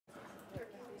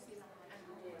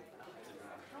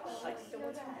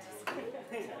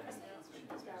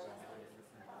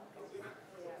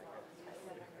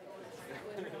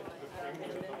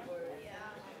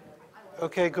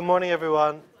Okay, good morning,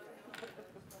 everyone.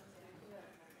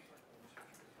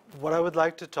 What I would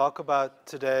like to talk about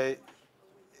today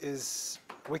is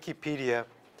Wikipedia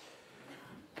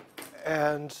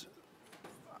and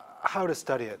how to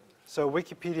study it. So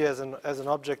Wikipedia as an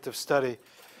object of study,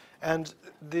 and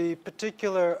the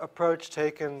particular approach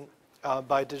taken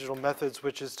by digital methods,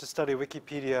 which is to study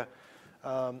Wikipedia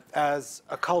as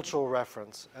a cultural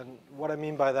reference. And what I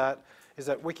mean by that is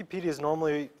that Wikipedia is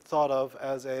normally thought of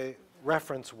as a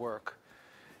reference work.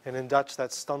 And in Dutch,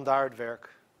 that's standaardwerk,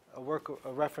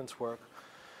 a reference work.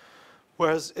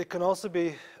 Whereas it can also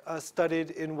be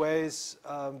studied in ways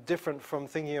different from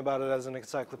thinking about it as an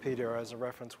encyclopedia or as a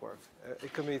reference work.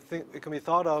 It can be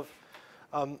thought of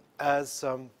as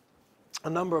a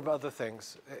number of other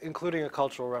things, including a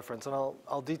cultural reference, and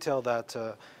I'll detail that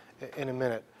in a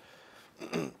minute.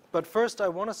 But first, I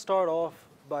want to start off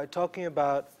by talking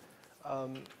about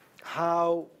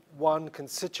how one can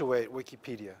situate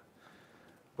Wikipedia.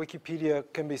 Wikipedia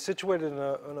can be situated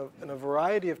in a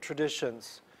variety of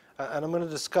traditions, and I'm going to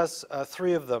discuss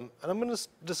three of them. And I'm going to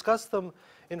discuss them,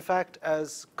 in fact,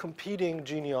 as competing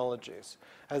genealogies,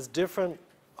 as different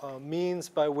means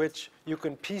by which you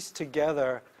can piece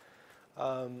together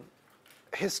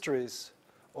histories,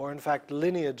 or in fact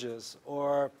lineages,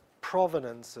 or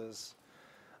provenances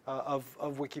of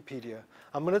Wikipedia.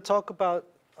 I'm going to talk about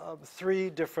three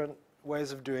different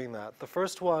ways of doing that. The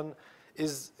first one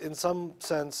is, in some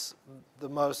sense, the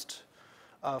most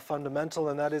fundamental,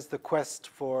 and that is the quest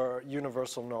for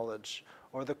universal knowledge,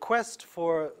 or the quest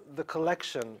for the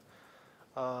collection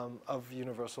of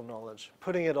universal knowledge,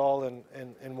 putting it all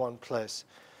in one place.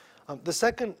 The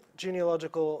second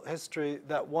genealogical history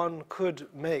that one could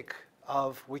make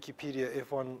of Wikipedia,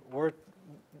 if one would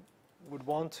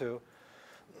want to,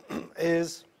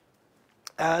 is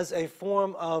as a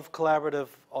form of collaborative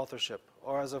authorship,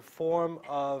 or as a form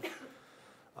of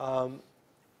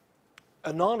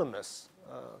anonymous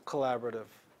collaborative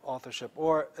authorship,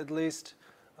 or at least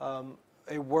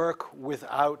a work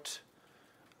without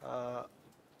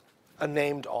a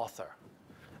named author.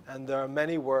 And there are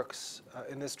many works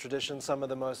in this tradition. Some of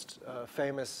the most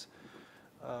famous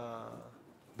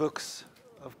books,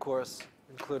 of course,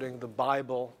 including the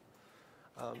Bible,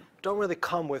 don't really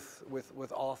come with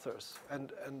authors.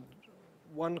 And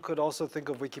one could also think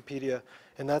of Wikipedia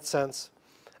in that sense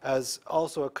as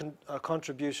also a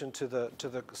contribution to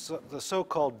the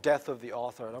so-called death of the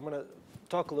author. And I'm going to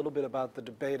talk a little bit about the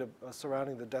debate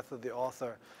surrounding the death of the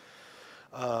author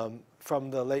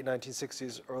from the late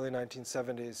 1960s, early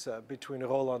 1970s, between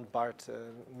Roland Barthes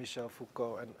and Michel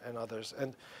Foucault and others.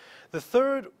 And the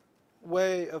third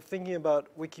way of thinking about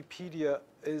Wikipedia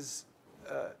is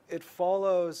it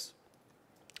follows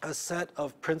a set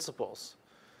of principles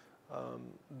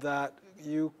that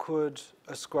you could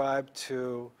ascribe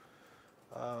to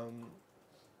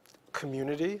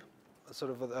community,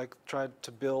 sort of like tried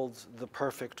to build the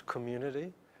perfect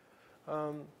community,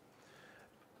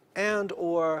 and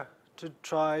or to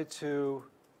try to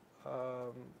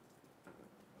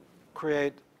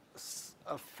create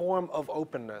a form of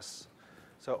openness.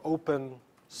 So open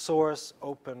source,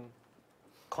 open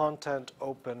content,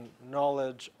 open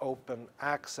knowledge, open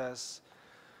access.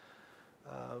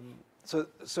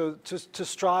 So to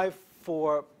strive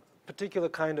for particular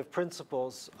kind of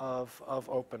principles of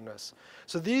openness.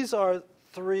 So these are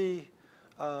three,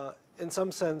 in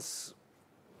some sense,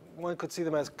 one could see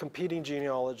them as competing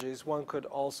genealogies. One could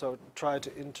also try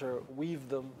to interweave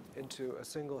them into a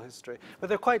single history. But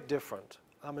they're quite different.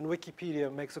 And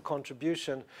Wikipedia makes a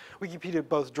contribution. Wikipedia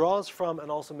both draws from and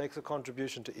also makes a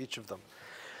contribution to each of them.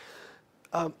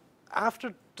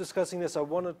 After discussing this, I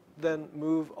want to then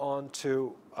move on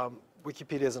to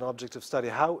Wikipedia as an object of study.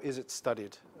 How is it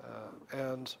studied?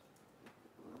 And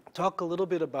talk a little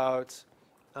bit about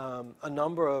a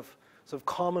number of sort of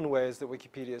common ways that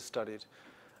Wikipedia is studied.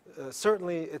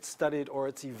 Certainly it's studied or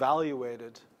it's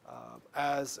evaluated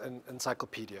as an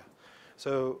encyclopedia.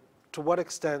 So to what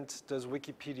extent does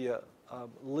Wikipedia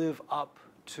live up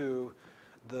to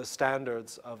the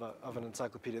standards of an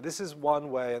encyclopedia? This is one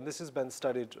way, and this has been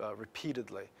studied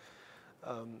repeatedly.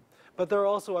 But there are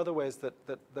also other ways that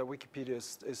Wikipedia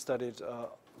is studied,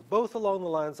 both along the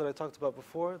lines that I talked about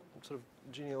before, sort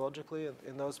of genealogically,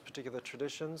 in those particular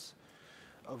traditions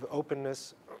of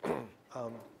openness,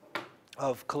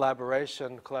 of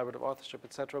collaboration, collaborative authorship,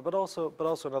 etc., but also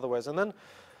in other ways. And then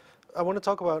I want to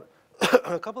talk about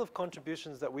a couple of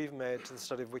contributions that we've made to the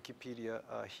study of Wikipedia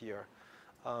here.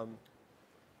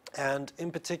 And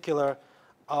in particular,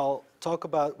 I'll talk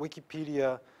about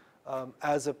Wikipedia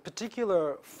as a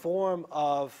particular form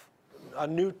of a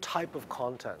new type of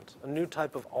content, a new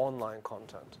type of online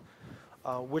content.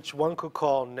 which one could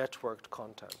call networked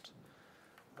content.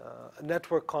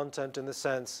 Network content in the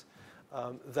sense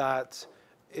that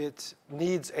it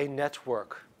needs a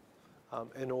network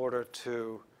in order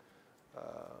to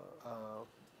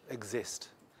exist.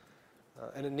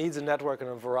 And it needs a network in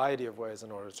a variety of ways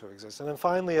in order to exist. And then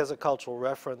finally, as a cultural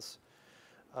reference,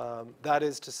 that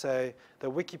is to say that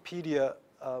Wikipedia,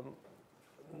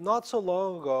 not so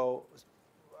long ago,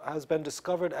 has been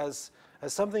discovered as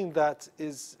something that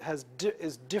is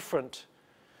different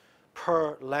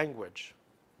per language.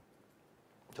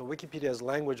 So Wikipedia has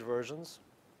language versions,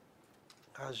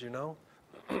 as you know.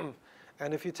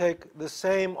 And if you take the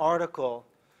same article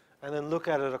and then look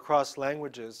at it across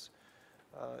languages,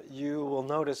 you will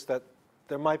notice that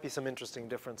there might be some interesting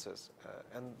differences.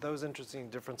 And those interesting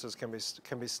differences can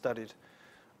be studied.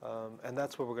 And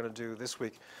that's what we're going to do this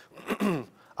week.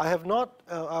 I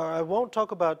won't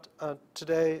talk about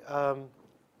today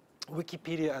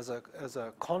Wikipedia as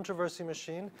a controversy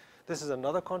machine. This is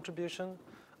another contribution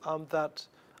that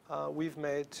we've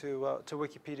made to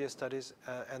Wikipedia studies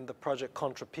and the project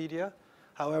Contrapedia.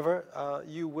 However,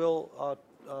 you will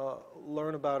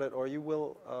learn about it, or you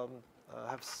will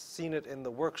have seen it in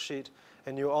the worksheet,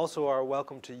 and you also are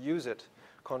welcome to use it,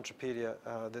 Contrapedia,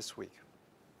 this week.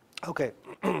 Okay.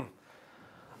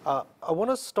 I want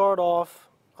to start off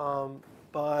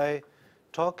by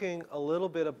talking a little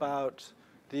bit about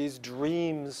these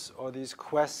dreams or these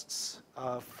quests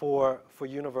for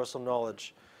universal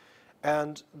knowledge.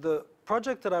 And the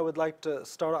project that I would like to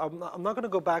start, I'm not going to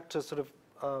go back to sort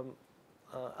of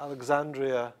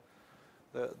Alexandria,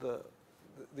 the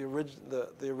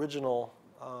original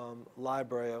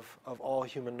library of all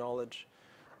human knowledge.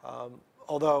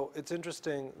 Although it's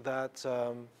interesting that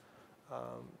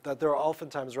that there are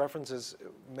oftentimes references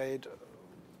made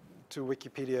to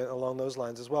Wikipedia along those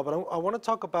lines as well. But I want to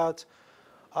talk about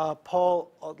Paul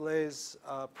Otlay's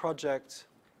project,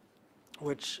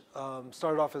 which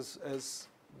started off as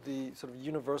the sort of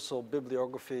universal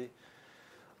bibliography,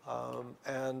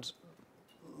 and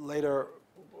later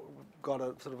got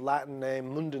a sort of Latin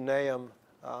name, Mundaneum.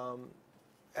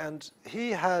 And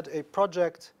he had a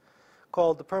project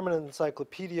called the Permanent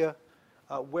Encyclopedia,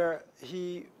 where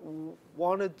he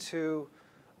wanted to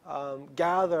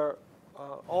gather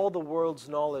all the world's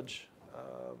knowledge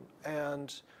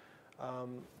and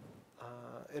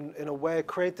in a way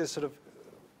create this sort of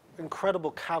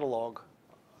incredible catalog.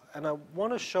 And I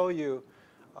want to show you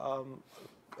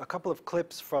a couple of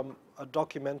clips from a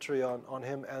documentary on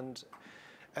him and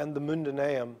the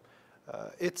Mundaneum.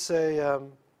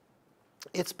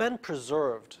 It's been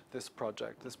preserved, this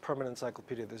project, this permanent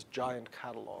encyclopedia, this giant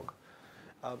catalog.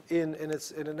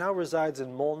 It now resides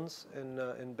in Mons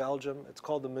in Belgium. It's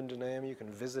called the Mundaneum. You can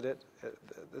visit it.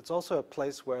 It's also a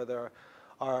place where there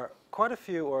are quite a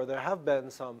few, or there have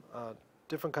been some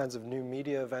different kinds of new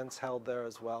media events held there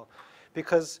as well,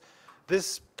 because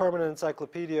this permanent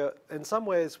encyclopedia in some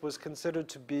ways was considered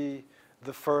to be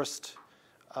the first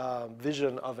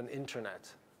vision of an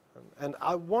internet. And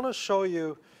I want to show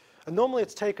you, and normally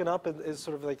it's taken up as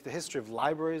sort of like the history of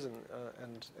libraries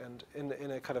and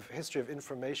in a kind of history of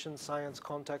information science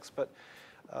context, but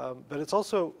it's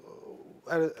also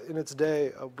in its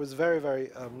day was very, very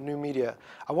new media.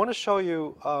 I want to show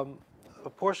you a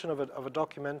portion of a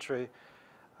documentary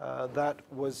that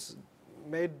was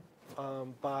made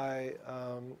by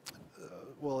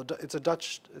well, it's a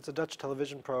Dutch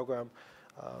television program,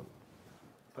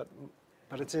 but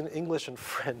it's in English and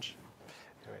French.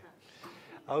 Anyway,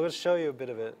 I'll just show you a bit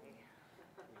of it.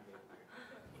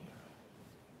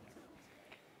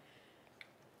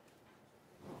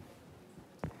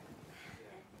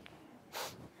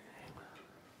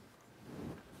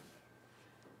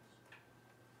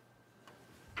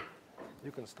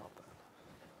 You can stop that.